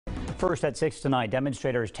First at 6 tonight,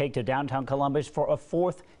 demonstrators take to downtown Columbus for a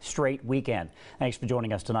fourth straight weekend. Thanks for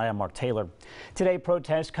joining us tonight. I'm Mark Taylor. Today,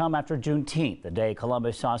 protests come after Juneteenth, the day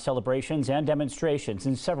Columbus saw celebrations and demonstrations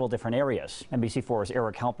in several different areas. NBC4's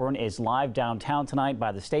Eric Halpern is live downtown tonight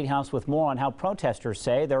by the Statehouse with more on how protesters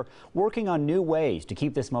say they're working on new ways to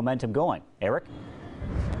keep this momentum going. Eric?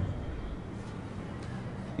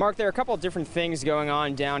 Mark, there are a couple of different things going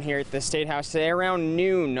on down here at the Statehouse today. Around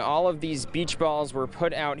noon, all of these beach balls were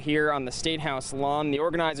put out here on the Statehouse lawn. The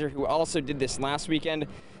organizer, who also did this last weekend,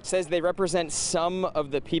 says they represent some of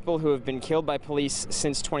the people who have been killed by police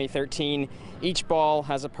since 2013. Each ball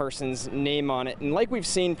has a person's name on it. And like we've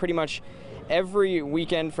seen pretty much every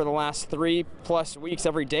weekend for the last 3+ weeks,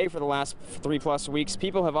 every day for the last 3+ weeks,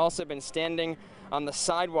 people have also been standing on the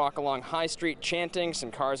sidewalk along High Street chanting. Some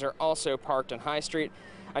cars are also parked on High Street.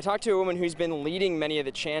 I talked to a woman who's been leading many of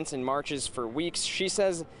the chants and marches for weeks. She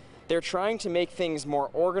says they're trying to make things more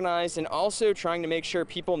organized and also trying to make sure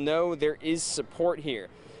people know there is support here.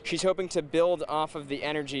 She's hoping to build off of the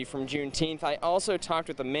energy from Juneteenth. I also talked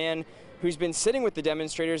with a man who's been sitting with the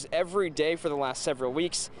demonstrators every day for the last several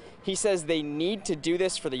weeks. He says they need to do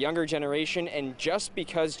this for the younger generation, and just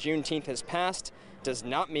because Juneteenth has passed does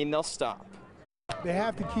not mean they'll stop. They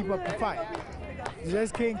have to keep up the fight. You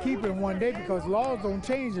just can't keep it in one day because laws don't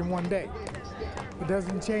change in one day. It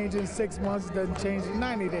doesn't change in 6 months, it doesn't change in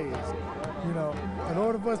 90 days. You know, in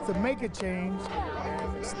order for us to make a change,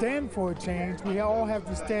 stand for a change, we all have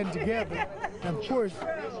to stand together and push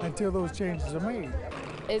until those changes are made.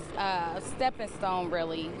 It's a stepping stone,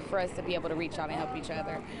 really, for us to be able to reach out and help each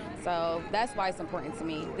other. So that's why it's important to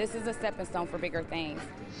me. This is a stepping stone for bigger things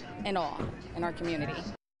in our community.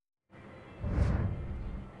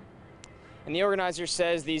 And the organizer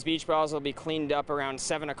says these beach balls will be cleaned up around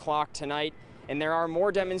 7 o'clock tonight, and there are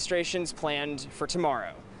more demonstrations planned for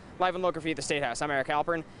tomorrow. Live in Lockerbie at the Statehouse, I'm Eric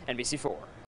Halpern, NBC4.